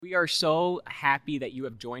We are so happy that you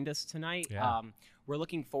have joined us tonight. Yeah. We're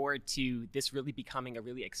looking forward to this really becoming a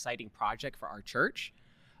really exciting project for our church.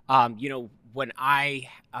 When I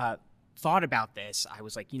thought about this, I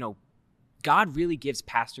was like, God really gives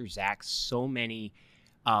Pastor Zach so many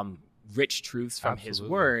rich truths from his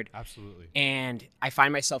word. Absolutely. And I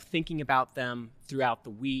find myself thinking about them throughout the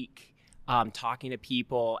week, talking to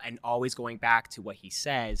people and always going back to what he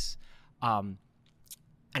says.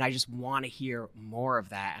 And I just want to hear more of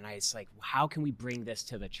that. And I was like, how can we bring this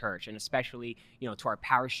to the church? And especially, to our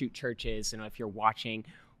parachute churches. And if you're watching,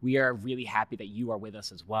 we are really happy that you are with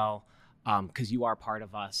us as well, because you are part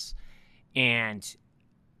of us. And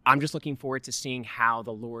I'm just looking forward to seeing how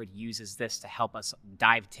the Lord uses this to help us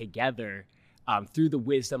dive together through the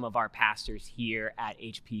wisdom of our pastors here at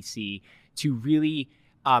HPC to really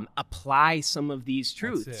apply some of these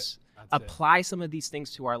truths. Apply some of these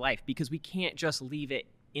things to our life, because we can't just leave it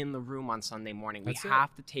in the room on Sunday morning. We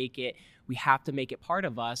have to take it. We have to make it part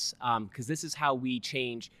of us, because this is how we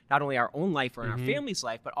change not only our own life or in our family's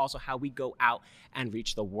life, but also how we go out and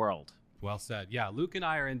reach the world. Well said. Yeah, Luke and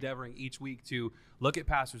I are endeavoring each week to look at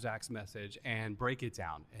Pastor Zach's message and break it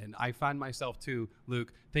down. And I find myself too,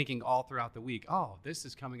 Luke, thinking all throughout the week, oh, this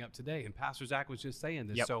is coming up today. And Pastor Zach was just saying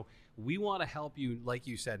this. Yep. So we want to help you, like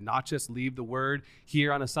you said, not just leave the word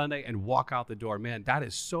here on a Sunday and walk out the door. Man, that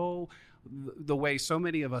is so the way so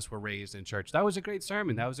many of us were raised in church. That was a great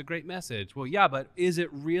sermon. That was a great message. Well, yeah, but is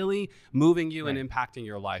it really moving you and impacting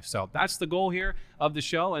your life? So that's the goal here of the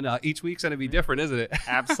show. And each week's going to be different, isn't it?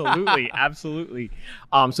 Absolutely. Absolutely.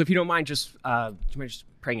 So if you don't mind, just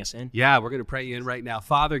praying us in. Yeah, we're going to pray you in right now.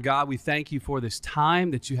 Father God, we thank you for this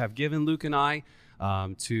time that you have given Luke and I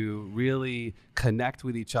to really connect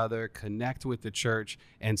with each other, connect with the church,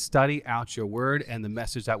 and study out your word and the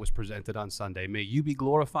message that was presented on Sunday. May you be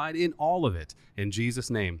glorified in all of it. In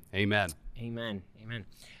Jesus' name, amen. Amen. Amen.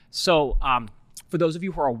 So for those of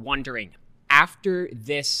you who are wondering, after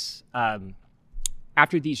these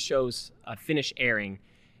shows finish airing,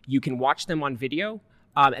 you can watch them on video.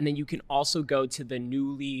 And then you can also go to the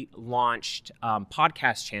newly launched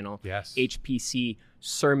podcast channel, HPC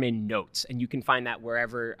Sermon Notes, and you can find that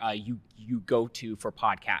wherever you go to for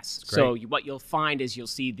podcasts. So what you'll find is you'll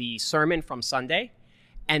see the sermon from Sunday,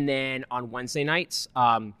 and then on Wednesday nights,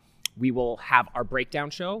 we will have our breakdown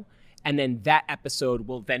show, and then that episode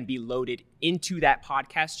will then be loaded into that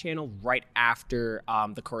podcast channel right after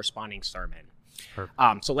the corresponding sermon.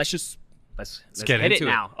 So let's get into it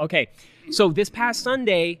now. Okay, so this past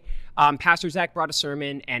Sunday, Pastor Zach brought a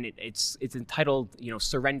sermon, and it's entitled,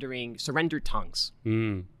 Surrender Tongues.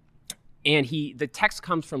 And the text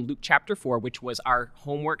comes from Luke chapter 4, which was our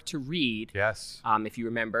homework to read. Yes. If you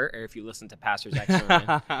remember, or if you listened to Pastor Zach's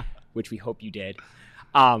sermon, which we hope you did.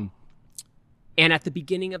 And at the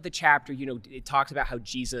beginning of the chapter, it talks about how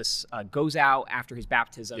Jesus goes out after his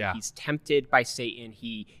baptism. Yeah. He's tempted by Satan.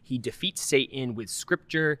 He defeats Satan with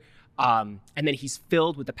scripture. And then he's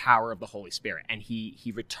filled with the power of the Holy Spirit, and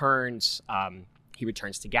he returns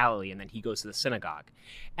to Galilee, and then he goes to the synagogue.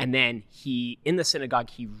 And then in the synagogue,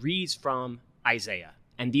 he reads from Isaiah.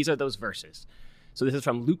 And these are those verses. So this is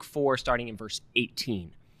from Luke 4, starting in verse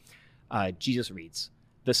 18. Jesus reads,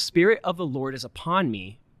 "The Spirit of the Lord is upon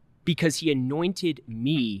me, because he anointed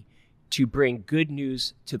me to bring good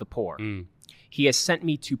news to the poor. He has sent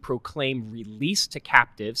me to proclaim release to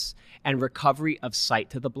captives and recovery of sight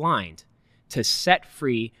to the blind, to set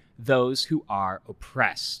free those who are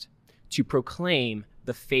oppressed, to proclaim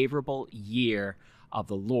the favorable year of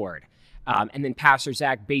the Lord." And then Pastor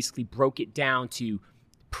Zach basically broke it down to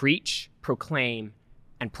preach, proclaim,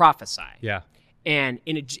 and prophesy. Yeah. And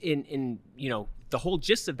in the whole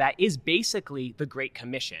gist of that is basically the Great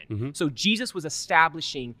Commission. So Jesus was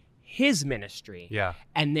establishing his ministry. Yeah.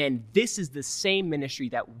 And then this is the same ministry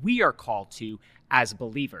that we are called to as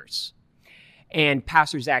believers. And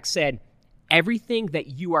Pastor Zach said, everything that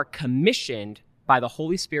you are commissioned by the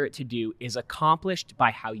Holy Spirit to do is accomplished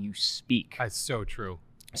by how you speak. That's so true.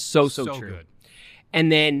 So true. Good. And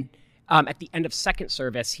then at the end of second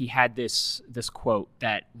service, he had this quote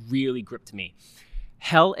that really gripped me.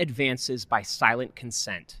 "Hell advances by silent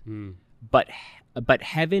consent, but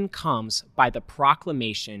heaven comes by the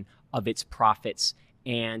proclamation of its prophets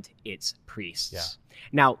and its priests." Yeah.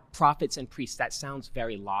 Now, prophets and priests, that sounds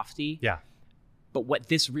very lofty. Yeah. But what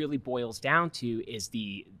this really boils down to is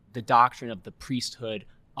the doctrine of the priesthood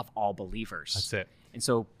of all believers. That's it. And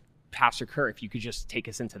so, Pastor Kurt, if you could just take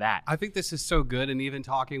us into that. I think this is so good. And even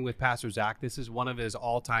talking with Pastor Zach, this is one of his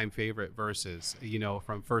all-time favorite verses,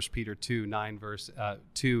 from 1 Peter 2, 9, verse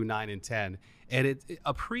 2, 9, and 10. And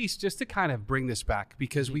a priest, just to kind of bring this back,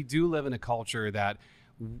 because we do live in a culture that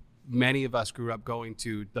many of us grew up going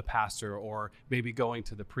to the pastor or maybe going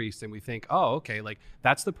to the priest, and we think, oh, okay, like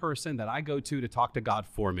that's the person that I go to talk to God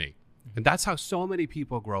for me. And that's how so many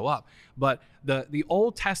people grow up. But the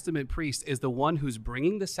Old Testament priest is the one who's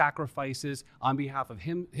bringing the sacrifices on behalf of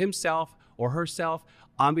himself or herself,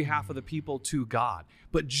 on behalf of the people to God.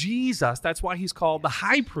 But Jesus, that's why he's called the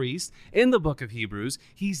high priest in the book of Hebrews.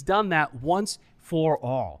 He's done that once for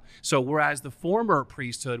all. So whereas the former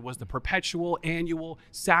priesthood was the perpetual annual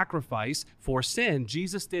sacrifice for sin,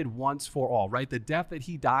 Jesus did once for all, right? The death that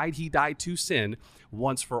he died to sin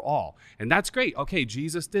once for all. And that's great. Okay,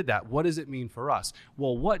 Jesus did that. What does it mean for us?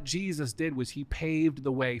 Well, what Jesus did was he paved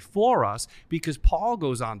the way for us, because Paul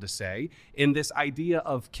goes on to say in this idea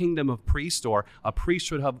of kingdom of priests, or a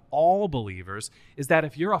priesthood of all believers, is that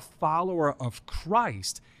if you're a follower of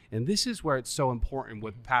Christ, and this is where it's so important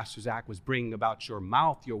what Pastor Zach was bringing about your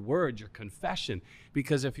mouth, your word, your confession.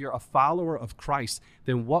 Because if you're a follower of Christ,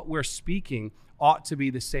 then what we're speaking ought to be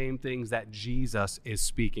the same things that Jesus is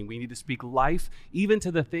speaking. We need to speak life, even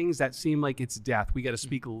to the things that seem like it's death. We got to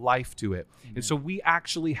speak life to it. Amen. And so we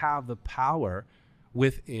actually have the power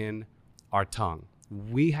within our tongue.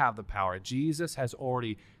 We have the power. Jesus has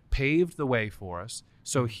already paved the way for us.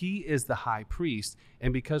 So he is the high priest.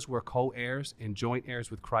 And because we're co-heirs and joint heirs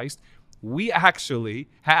with Christ, we actually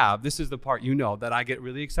have, this is the part that I get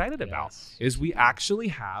really excited about, is we actually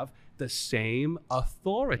have the same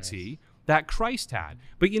authority that Christ had.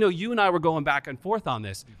 But you and I were going back and forth on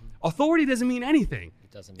this. Authority doesn't mean anything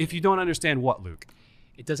if you don't understand what, Luke?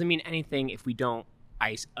 It doesn't mean anything if we don't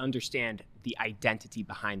understand the identity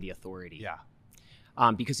behind the authority. Yeah.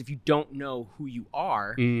 Because if you don't know who you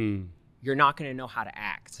are, you're not going to know how to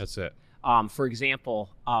act. That's it. For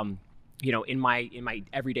example, in my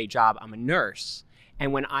everyday job, I'm a nurse.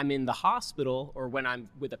 And when I'm in the hospital or when I'm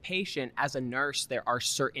with a patient, as a nurse, there are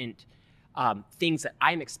certain things that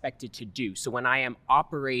I'm expected to do. So when I am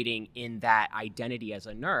operating in that identity as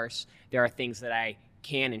a nurse, there are things that I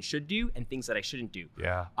can and should do and things that I shouldn't do.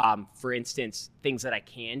 Yeah. For instance, things that I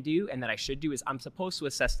can do and that I should do is I'm supposed to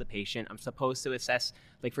assess the patient. I'm supposed to assess,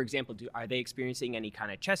 like, for example, are they experiencing any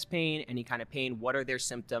kind of chest pain, any kind of pain? What are their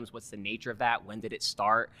symptoms? What's the nature of that? When did it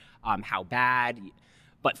start? How bad?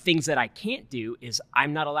 But things that I can't do is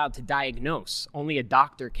I'm not allowed to diagnose. Only a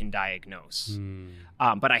doctor can diagnose.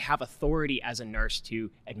 But I have authority as a nurse to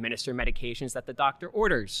administer medications that the doctor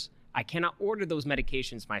orders. I cannot order those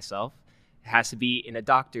medications myself. It has to be in a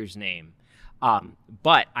doctor's name.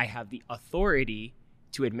 But I have the authority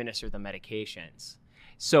to administer the medications.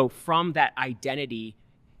 So from that identity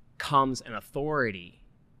comes an authority.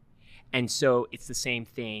 And so it's the same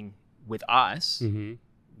thing with us. Mm-hmm.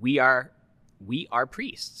 We are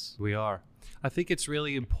priests. We are. I think it's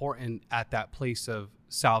really important at that place of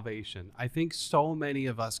salvation. I think so many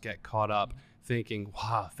of us get caught up thinking,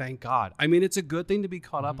 wow, thank God. I mean, it's a good thing to be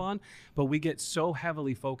caught up on, but we get so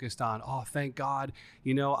heavily focused on, oh, thank God,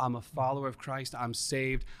 I'm a follower of Christ. I'm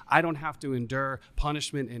saved. I don't have to endure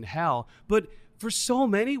punishment in hell. But for so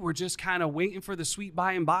many, we're just kind of waiting for the sweet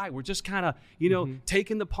by and by. We're just kind of,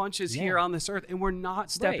 taking the punches here on this earth, and we're not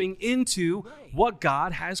stepping into what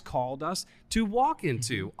God has called us to walk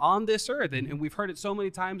into on this earth. And we've heard it so many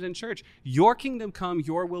times in church. Your kingdom come,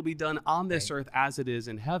 your will be done on this earth as it is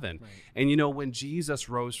in heaven. Right. And when Jesus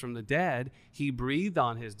rose from the dead, he breathed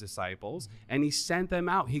on his disciples and he sent them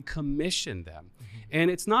out. He commissioned them. And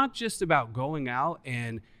it's not just about going out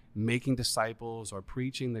and making disciples or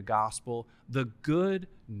preaching the gospel. The good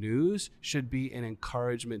news should be an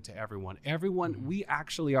encouragement to everyone. We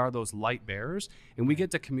actually are those light bearers, and we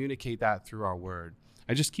get to communicate that through our word.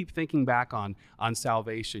 I just keep thinking back on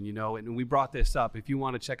salvation, and we brought this up. If you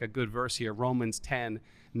want to check a good verse here, Romans 10,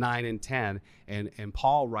 9 and 10, and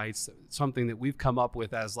Paul writes something that we've come up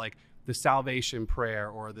with as like the salvation prayer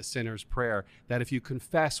or the sinner's prayer, that if you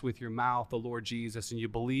confess with your mouth the Lord Jesus and you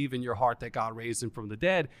believe in your heart that God raised him from the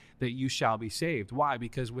dead, that you shall be saved. Why?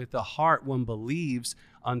 Because with the heart one believes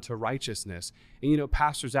unto righteousness. And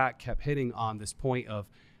Pastor Zach kept hitting on this point of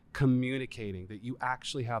communicating, that you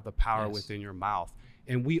actually have the power within your mouth.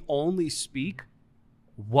 And we only speak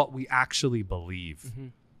what we actually believe.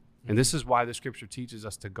 And this is why the scripture teaches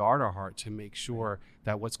us to guard our heart, to make sure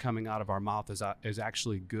that what's coming out of our mouth is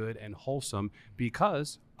actually good and wholesome,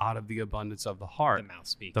 because out of the abundance of the heart,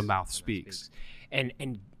 the mouth speaks.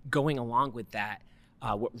 And going along with that,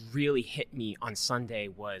 what really hit me on Sunday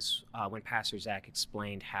was when Pastor Zach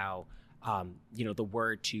explained how, the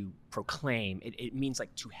word to proclaim, it means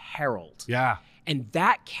like to herald. Yeah. And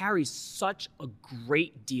that carries such a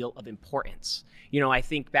great deal of importance. I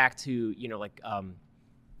think back to,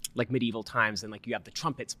 like medieval times, and like you have the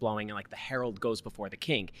trumpets blowing and like the herald goes before the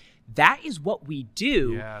king. That is what we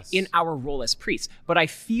do in our role as priests. But I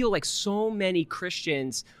feel like so many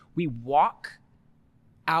Christians, we walk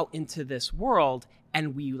out into this world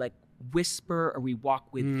and we like whisper, or we walk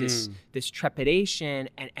with this trepidation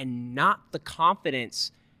and not the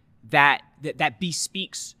confidence that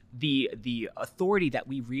bespeaks the authority that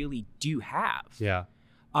we really do have. Yeah.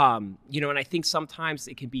 You know, and I think sometimes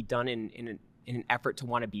it can be done in an effort to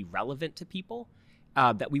want to be relevant to people,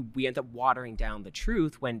 that we end up watering down the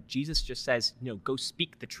truth when Jesus just says, you know, go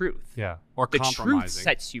speak the truth. Yeah. Or the compromising. truth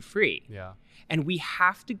sets you free. Yeah. And we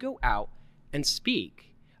have to go out and speak,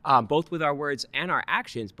 both with our words and our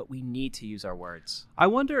actions, but we need to use our words. I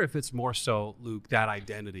wonder if it's more so, Luke, that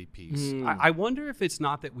identity piece. I wonder if it's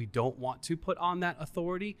not that we don't want to put on that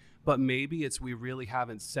authority, but maybe it's we really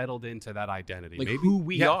haven't settled into that identity. Like maybe who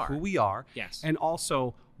we are. Who we are. Yes. And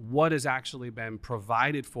also what has actually been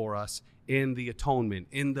provided for us in the atonement,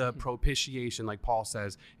 in the propitiation, like Paul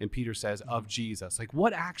says and Peter says, of Jesus. Like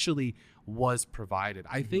what actually was provided.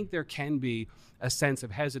 I think there can be a sense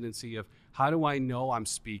of hesitancy of, how do I know I'm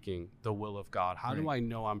speaking the will of God? How do I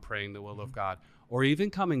know I'm praying the will of God? Or even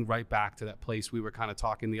coming right back to that place we were kind of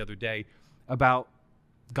talking the other day about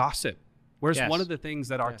gossip. Whereas one of the things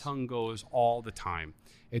that our tongue goes all the time.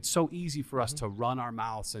 It's so easy for us to run our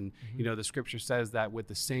mouths. And, you know, the scripture says that with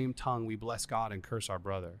the same tongue, we bless God and curse our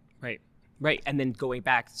brother. Right. Right. And then going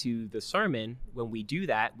back to the sermon, when we do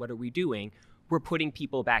that, what are we doing? We're putting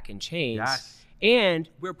people back in chains. Yes. And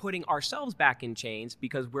we're putting ourselves back in chains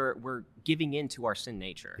because we're giving in to our sin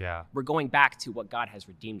nature. Yeah. We're going back to what God has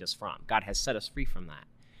redeemed us from. God has set us free from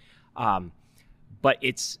that. But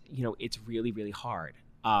it's, you know, it's really, really hard.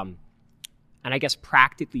 And I guess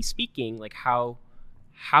practically speaking, like how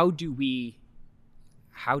do we,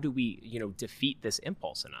 you know, defeat this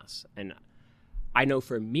impulse in us? And I know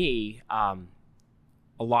for me, a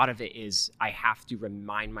lot of it is I have to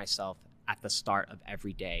remind myself at the start of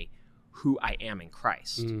every day who I am in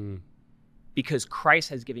Christ, because Christ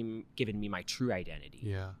has given me my true identity.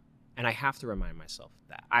 Yeah. And I have to remind myself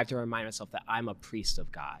that. I have to remind myself that I'm a priest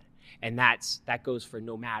of God, and that goes for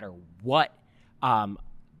no matter what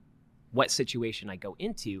situation I go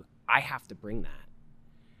into. I have to bring that.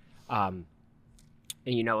 And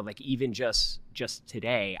you know, like even just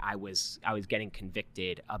today, I was getting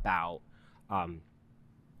convicted about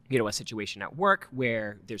you know, a situation at work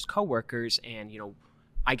where there's coworkers, and you know,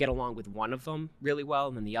 I get along with one of them really well,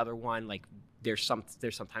 and then the other one, like there's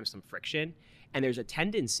sometimes some friction, and there's a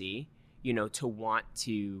tendency, you know, to want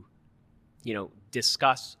to, you know,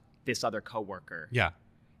 discuss this other coworker. Yeah.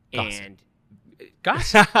 And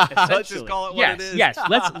gossip. Let's just call it what it is. Yes.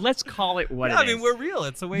 Let's call it what it is. I mean, we're real.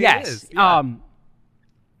 It's the way it is. Yeah.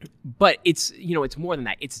 But it's, you know, it's more than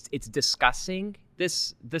that. It's discussing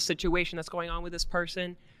the situation that's going on with this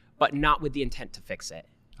person, but not with the intent to fix it.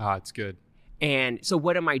 It's good. And so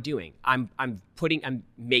what am I doing? I'm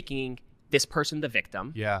making this person the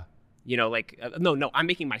victim. Yeah. You know, like, no, I'm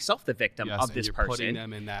making myself the victim of this person. Putting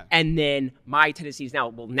them in that. And then my tendency is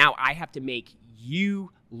now I have to make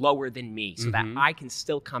you lower than me so that I can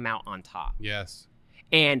still come out on top. Yes.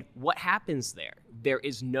 And what happens there?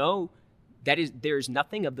 There's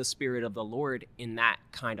nothing of the Spirit of the Lord in that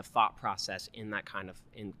kind of thought process, in that kind of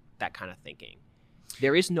thinking.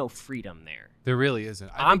 There is no freedom there. There really isn't.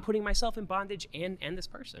 I'm putting myself in bondage and this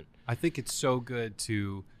person. I think it's so good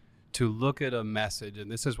to look at a message, and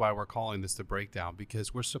this is why we're calling this the breakdown,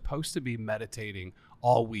 because we're supposed to be meditating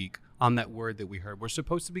all week on that word that we heard. We're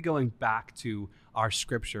supposed to be going back to our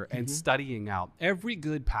scripture and studying out. Every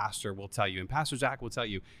good pastor will tell you, and Pastor Zach will tell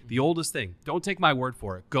you, the oldest thing, don't take my word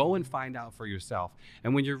for it. Go and find out for yourself.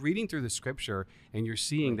 And when you're reading through the scripture and you're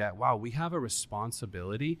seeing that, wow, we have a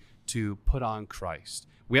responsibility to put on Christ.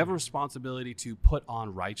 We have a responsibility to put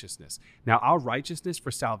on righteousness. Now, our righteousness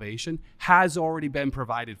for salvation has already been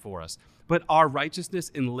provided for us, but our righteousness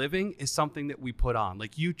in living is something that we put on.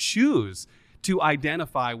 Like you choose to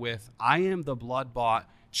identify with, I am the blood-bought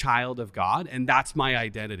child of God, and that's my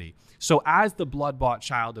identity. So as the blood-bought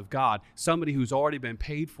child of God, somebody who's already been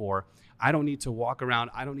paid for, I don't need to walk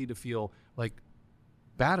around, I don't need to feel like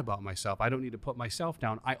bad about myself. I don't need to put myself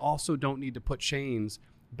down. I also don't need to put chains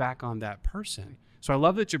back on that person. So I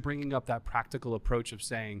love that you're bringing up that practical approach of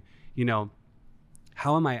saying, you know,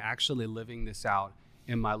 how am I actually living this out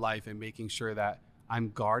in my life and making sure that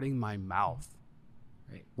I'm guarding my mouth,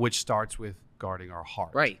 right? Which starts with guarding our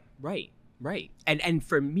heart. Right. And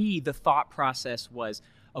for me, the thought process was,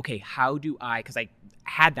 okay, how do I, because I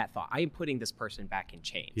had that thought, I am putting this person back in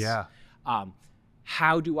chains. Yeah.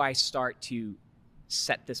 How do I start to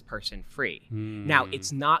set this person free. Now,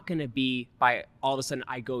 it's not going to be by all of a sudden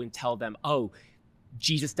I go and tell them, oh,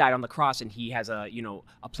 Jesus died on the cross and he has a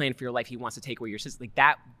plan for your life. He wants to take away your sins. Like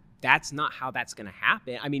that. That's not how that's going to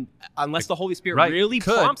happen. I mean, unless the Holy Spirit really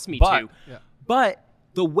prompts me to. Yeah. But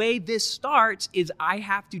the way this starts is I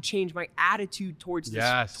have to change my attitude towards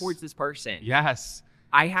this person. Yes.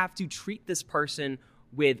 I have to treat this person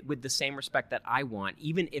with the same respect that I want,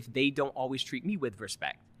 even if they don't always treat me with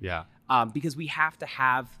respect. Yeah. Because we have to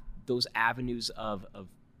have those avenues of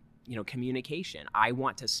communication. I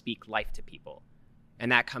want to speak life to people.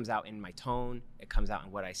 And that comes out in my tone. It comes out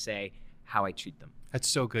in what I say, how I treat them. That's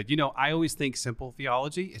so good. I always think simple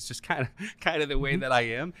theology. It's just kind of the way that I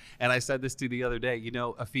am. And I said this to you the other day,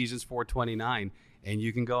 Ephesians 4:29, and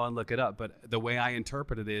you can go and look it up. But the way I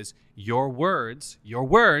interpret it is your words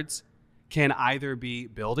can either be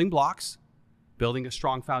building blocks, building a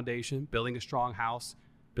strong foundation, building a strong house,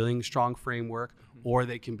 building a strong framework, or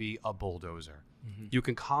they can be a bulldozer. You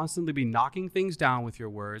can constantly be knocking things down with your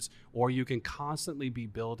words, or you can constantly be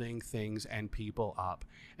building things and people up.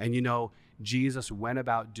 And Jesus went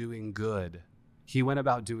about doing good. He went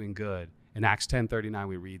about doing good. In Acts 10:39,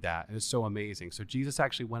 we read that. And it's so amazing. So Jesus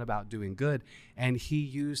actually went about doing good, and he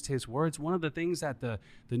used his words. One of the things that the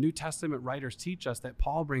New Testament writers teach us that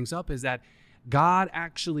Paul brings up is that God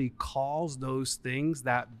actually calls those things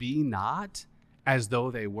that be not as though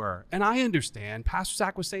they were. And I understand. Pastor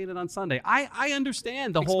Zach was saying it on Sunday. I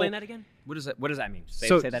understand the whole... Explain that again. What does that mean?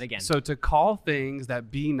 Say that again. So to call things that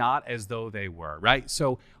be not as though they were, right?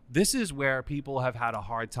 So this is where people have had a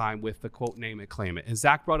hard time with the quote, name it, claim it. And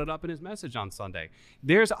Zach brought it up in his message on Sunday.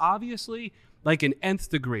 There's obviously like an nth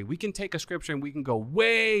degree. We can take a scripture and we can go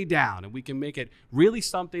way down and we can make it really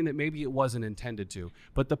something that maybe it wasn't intended to.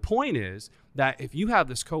 But the point is that if you have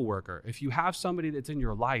this coworker, if you have somebody that's in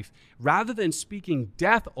your life, rather than speaking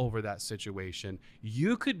death over that situation,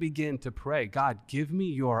 you could begin to pray, God, give me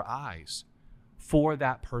your eyes for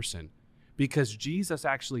that person. Because Jesus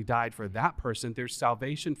actually died for that person. There's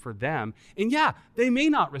salvation for them. And yeah, they may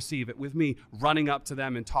not receive it with me running up to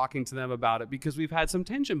them and talking to them about it because we've had some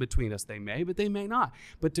tension between us. They may, but they may not.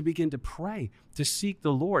 But to begin to pray, to seek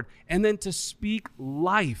the Lord, and then to speak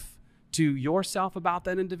life to yourself about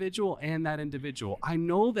that individual and that individual. I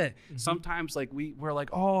know that sometimes like we're like,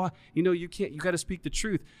 oh, you got to speak the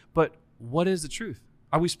truth. But what is the truth?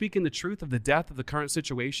 Are we speaking the truth of the death of the current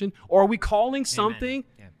situation? Or are we calling something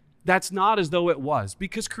that's not as though it was?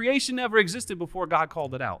 Because creation never existed before God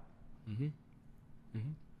called it out.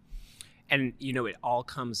 And, it all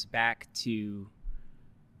comes back to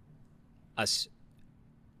us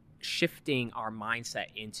shifting our mindset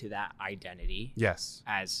into that identity. Yes.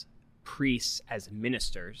 As priests, as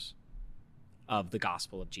ministers of the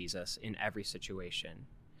gospel of Jesus in every situation.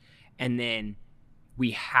 And then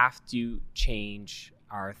we have to change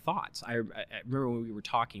our thoughts. I remember when we were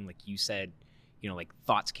talking, like you said, like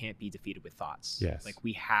thoughts can't be defeated with thoughts. Yes. Like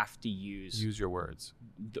we have to use your words.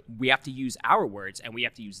 We have to use our words, and we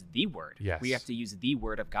have to use the word. Yes. We have to use the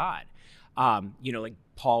word of God. Like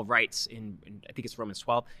Paul writes in I think it's Romans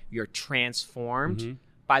 12, you're transformed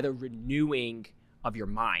by the renewing of your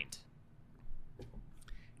mind.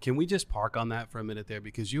 Can we just park on that for a minute there?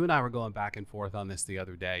 Because you and I were going back and forth on this the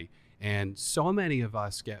other day, and so many of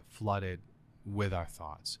us get flooded with our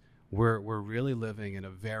thoughts. We're really living in a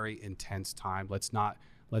very intense time. Let's not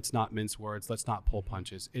mince words. Let's not pull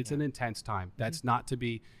punches. It's an intense time. That's not to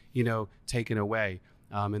be, taken away.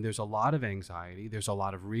 And there's a lot of anxiety. There's a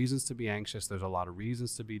lot of reasons to be anxious. There's a lot of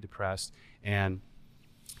reasons to be depressed. And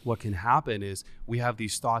what can happen is we have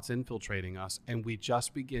these thoughts infiltrating us, and we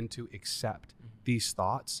just begin to accept these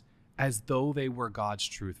thoughts as though they were God's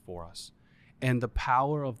truth for us. And the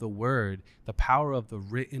power of the word, the power of the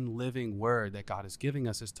written, living word that God is giving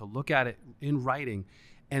us is to look at it in writing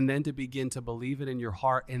and then to begin to believe it in your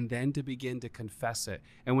heart and then to begin to confess it.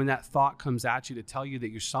 And when that thought comes at you to tell you that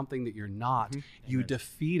you're something that you're not, you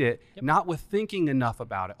defeat it, not with thinking enough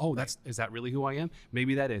about it. Oh, is that really who I am?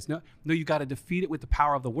 Maybe that is. No, you got to defeat it with the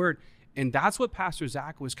power of the word. And that's what Pastor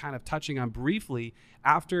Zach was kind of touching on briefly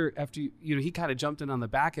after he kind of jumped in on the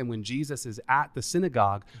back end when Jesus is at the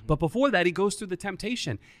synagogue. But before that, he goes through the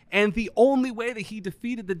temptation. And the only way that he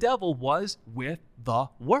defeated the devil was with the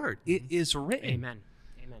word. It is written. Amen.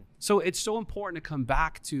 So it's so important to come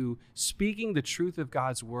back to speaking the truth of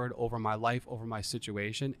God's word over my life, over my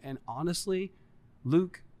situation. And honestly,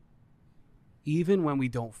 Luke, even when we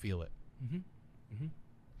don't feel it.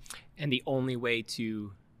 And the only way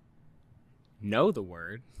to know the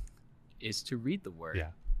word is to read the word.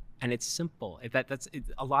 And it's simple.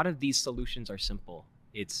 A lot of these solutions are simple.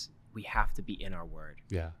 We have to be in our word.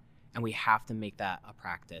 And we have to make that a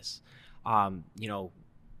practice. You know,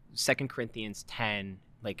 2 Corinthians 10,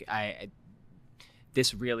 like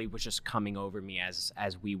this really was just coming over me as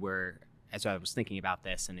I was thinking about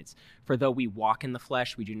this. And it's, for though we walk in the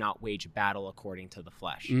flesh, we do not wage battle according to the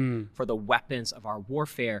flesh. For the weapons of our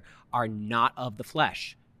warfare are not of the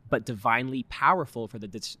flesh, but divinely powerful for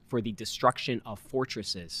the destruction of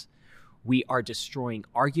fortresses. We are destroying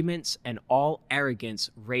arguments and all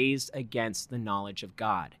arrogance raised against the knowledge of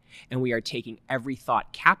God. And we are taking every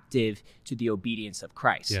thought captive to the obedience of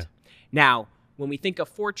Christ. Yeah. Now, when we think of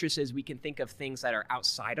fortresses, we can think of things that are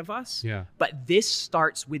outside of us. Yeah. But this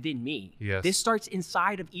starts within me. Yes. This starts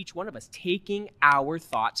inside of each one of us, taking our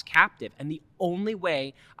thoughts captive. And the only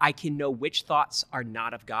way I can know which thoughts are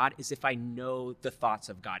not of God is if I know the thoughts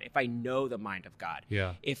of God, if I know the mind of God.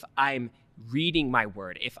 Yeah. If I'm reading my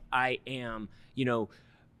word, if I am,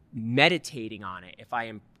 meditating on it, if I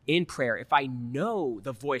am in prayer, if I know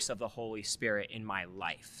the voice of the Holy Spirit in my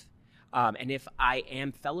life, and if I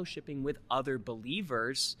am fellowshipping with other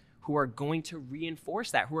believers who are going to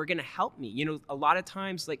reinforce that, who are going to help me. A lot of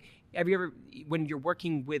times, like, have you ever, when you're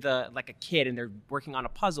working with a kid and they're working on a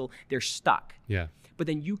puzzle, they're stuck. Yeah. But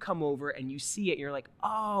then you come over and you see it and you're like,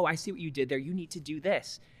 oh, I see what you did there. You need to do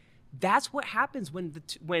this. That's what happens when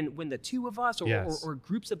the two of us or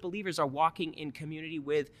groups of believers are walking in community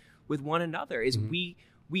with one another, is we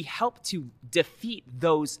help to defeat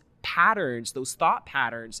those patterns, those thought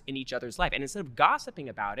patterns in each other's life. And instead of gossiping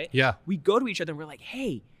about it, we go to each other and we're like,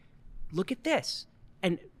 hey, look at this.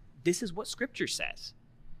 And this is what Scripture says.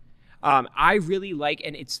 I really like,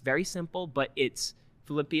 and it's very simple, but it's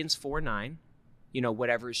Philippians 4:9.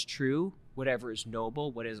 Whatever is true, whatever is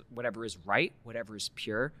noble, whatever is right, whatever is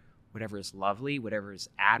pure, whatever is lovely, whatever is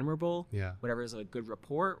admirable, whatever is a good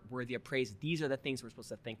report, worthy of praise. These are the things we're supposed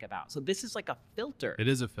to think about. So this is like a filter. It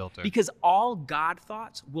is a filter. Because all God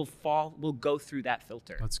thoughts will go through that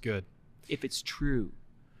filter. That's good. If it's true.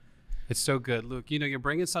 It's so good. Luke, you're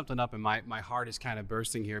bringing something up, and my heart is kind of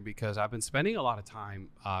bursting here because I've been spending a lot of time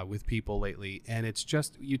with people lately, and it's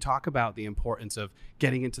just, you talk about the importance of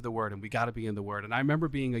getting into the Word, and we got to be in the Word. And I remember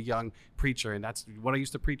being a young preacher, and that's what I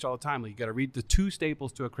used to preach all the time. Like, you got to read the two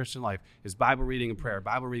staples to a Christian life is Bible reading and prayer,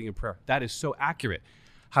 Bible reading and prayer. That is so accurate.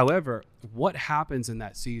 However, what happens in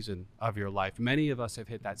that season of your life? Many of us have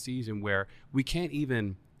hit that season where we can't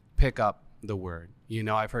even pick up the Word.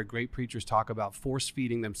 I've heard great preachers talk about force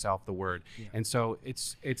feeding themselves the Word. Yeah. And so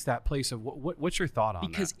it's that place of what's your thought on that?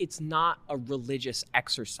 Because it's not a religious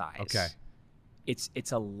exercise. Okay.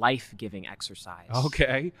 It's a life-giving exercise.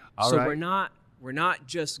 Okay. All right. So we're not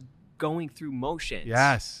just going through motions.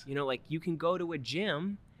 Yes. Like you can go to a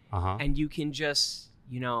gym and you can just,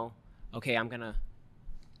 okay, I'm going to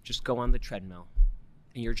just go on the treadmill,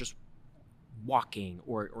 and you're just walking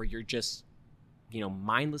or you're just,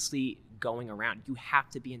 mindlessly going around. You have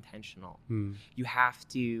to be intentional. You have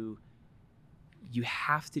to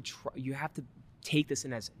take this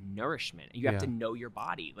in as nourishment. You have to know your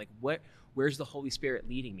body. Like, where's the Holy Spirit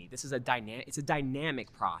leading me? This is it's a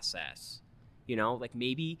dynamic process. Like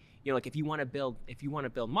maybe, like if you want to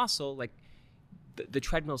build muscle, like the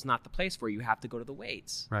treadmill's not the place for you. You have to go to the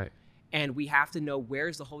weights. Right. And we have to know,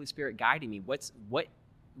 where's the Holy Spirit guiding me?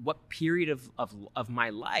 What period of my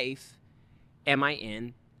life am I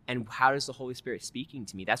in, and how is the Holy Spirit speaking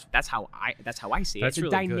to me? That's how I see it. That's it's really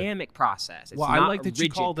a dynamic process. It's well, not I like that you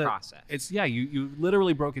called it. Process. It's you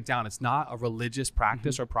literally broke it down. It's not a religious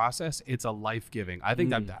practice or process. It's a life-giving. I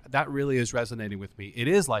think that really is resonating with me. It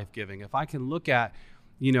is life-giving. If I can look at,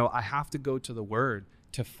 I have to go to the Word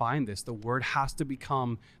to find this. The Word has to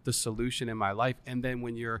become the solution in my life. And then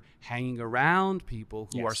when you're hanging around people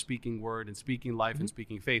who are speaking Word and speaking life and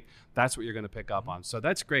speaking faith, that's what you're going to pick up on. So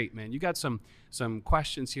that's great, man. You got some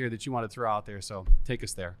questions here that you want to throw out there. So take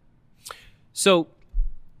us there. So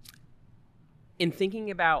in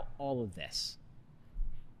thinking about all of this,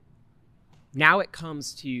 now it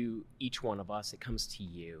comes to each one of us. It comes to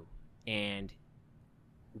you. And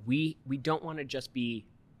we don't want to just be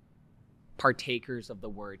partakers of the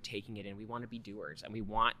Word, taking it in. We want to be doers, and we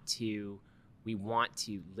want to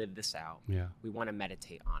live this out. Yeah. We want to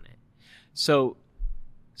meditate on it. So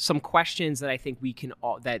some questions that I think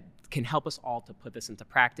that can help us all to put this into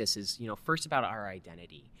practice is, first about our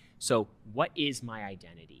identity. So what is my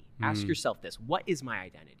identity? Ask yourself this: what is my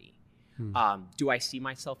identity? Do I see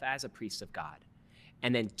myself as a priest of God?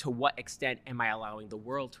 And then to what extent am I allowing the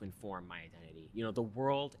world to inform my identity? The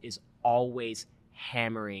world is always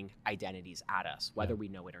hammering identities at us, whether we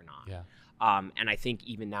know it or not. Yeah. And I think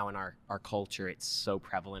even now in our culture, it's so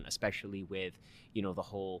prevalent, especially with, the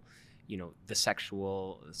whole, the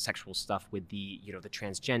sexual stuff with the, the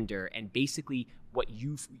transgender, and basically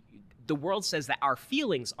the world says that our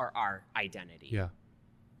feelings are our identity. Yeah.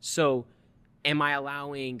 So am I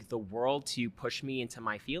allowing the world to push me into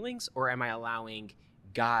my feelings, or am I allowing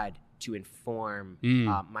God to inform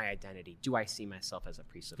my identity? Do I see myself as a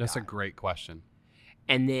priest of God? That's a great question.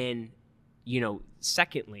 And then,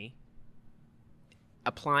 secondly,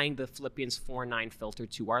 applying the Philippians 4:9 filter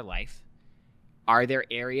to our life, are there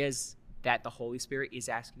areas that the Holy Spirit is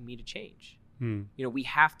asking me to change? We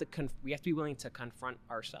have to be willing to confront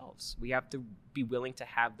ourselves. We have to be willing to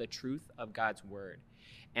have the truth of God's word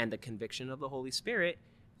and the conviction of the Holy Spirit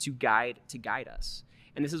to guide us.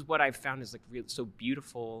 And this is what I've found is like so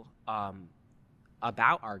beautiful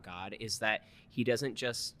about our God, is that he doesn't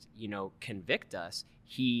just convict us.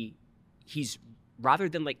 He's rather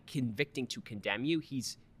than like convicting to condemn you,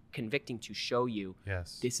 he's convicting to show you,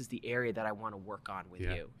 yes, this is the area that I want to work on with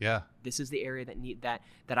you. Yeah. This is the area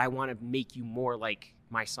that I want to make you more like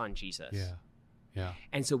my son Jesus. Yeah. Yeah.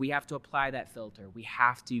 And so we have to apply that filter. We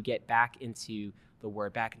have to get back into the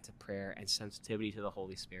word, back into prayer and sensitivity to the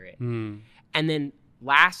Holy Spirit. And then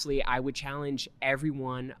lastly, I would challenge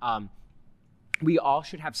everyone. We all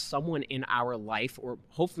should have someone in our life, or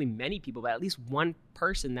hopefully many people, but at least one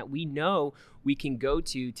person that we know we can go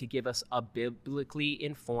to give us a biblically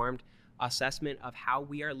informed assessment of how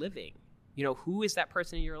we are living. Who is that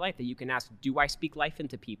person in your life that you can ask, do I speak life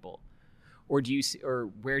into people? Or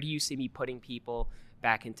where do you see me putting people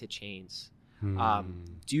back into chains?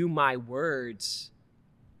 Do my words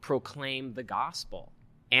proclaim the gospel?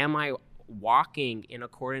 Am I walking in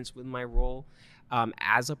accordance with my role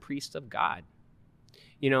as a priest of God?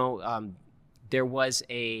 There was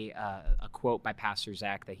a quote by Pastor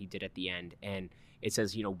Zach that he did at the end, and it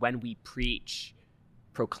says, when we preach,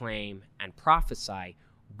 proclaim, and prophesy,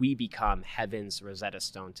 we become heaven's Rosetta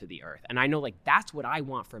Stone to the earth. And I know that's what I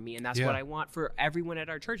want for me, and that's what I want for everyone at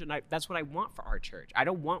our church, and that's what I want for our church. I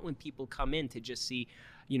don't want when people come in to just see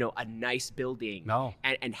a nice building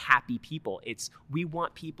and happy people. We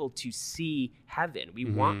want people to see heaven. We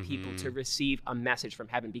want people to receive a message from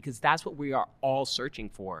heaven, because that's what we are all searching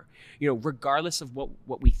for. Regardless of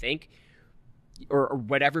what we think or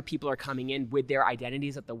whatever people are coming in with their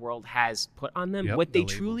identities that the world has put on them, what they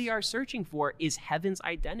truly are searching for is heaven's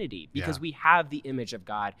identity, because we have the image of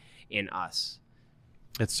God in us.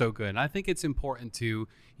 It's so good. And I think it's important to,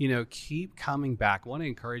 keep coming back. I want to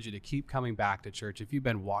encourage you to keep coming back to church. If you've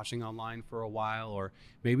been watching online for a while, or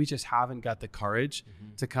maybe just haven't got the courage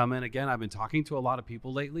to come in. Again, I've been talking to a lot of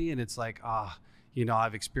people lately, and it's like,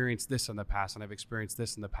 I've experienced this in the past, and I've experienced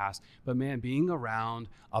this in the past. But man, being around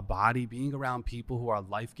a body, being around people who are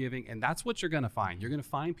life-giving, and that's what you're going to find. You're going to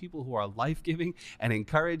find people who are life-giving and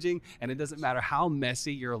encouraging, and it doesn't matter how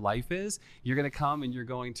messy your life is, you're going to come and you're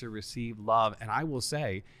going to receive love. And I will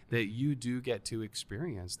say that you do get to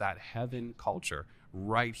experience that heaven culture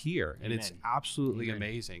right here. And it's absolutely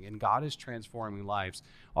amazing. And God is transforming lives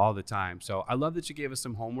all the time. So I love that you gave us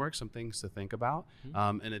some homework, some things to think about,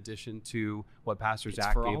 in addition to what Pastor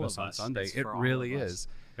Zach gave us on Sunday. It really is.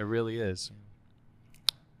 It really is.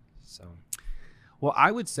 So, well,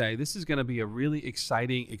 I would say this is going to be a really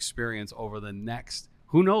exciting experience over the next,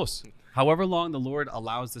 who knows, however long the Lord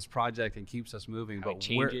allows this project and keeps us moving. But it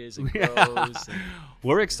changes and grows.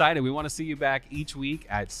 We're excited. We want to see you back each week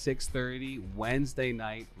at 6:30 Wednesday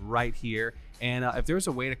night right here. And if there's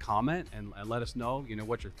a way to comment and let us know,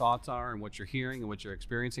 what your thoughts are and what you're hearing and what you're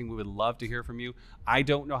experiencing, we would love to hear from you. I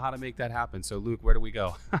don't know how to make that happen. So, Luke, where do we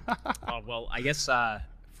go? Well, I guess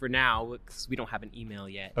for now, because we don't have an email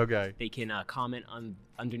yet, they can comment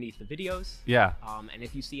underneath the videos. Yeah. And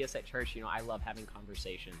if you see us at church, I love having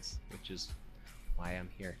conversations, which is why I'm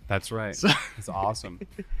here. That's right. That's awesome.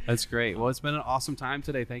 That's great. Well, it's been an awesome time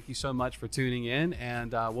today. Thank you so much for tuning in,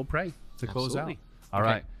 and we'll pray to close out. All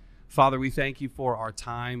right. Father, we thank you for our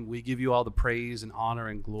time. We give you all the praise and honor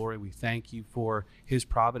and glory. We thank you for His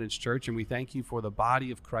Providence Church, and we thank you for the body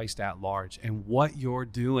of Christ at large and what you're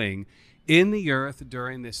doing in the earth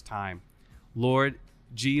during this time. Lord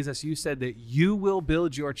Jesus, you said that you will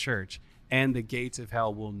build your church and the gates of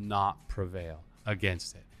hell will not prevail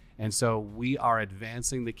against it. And so we are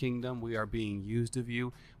advancing the kingdom. We are being used of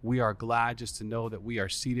you. We are glad just to know that we are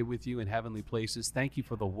seated with you in heavenly places. Thank you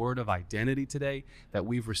for the word of identity today that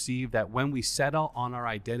we've received, that when we settle on our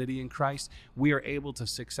identity in Christ, we are able to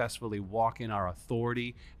successfully walk in our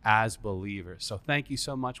authority as believers. So thank you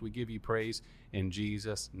so much. We give you praise in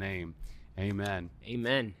Jesus' name. Amen.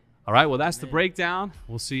 Amen. All right. Well, that's the breakdown.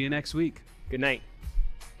 We'll see you next week. Good night.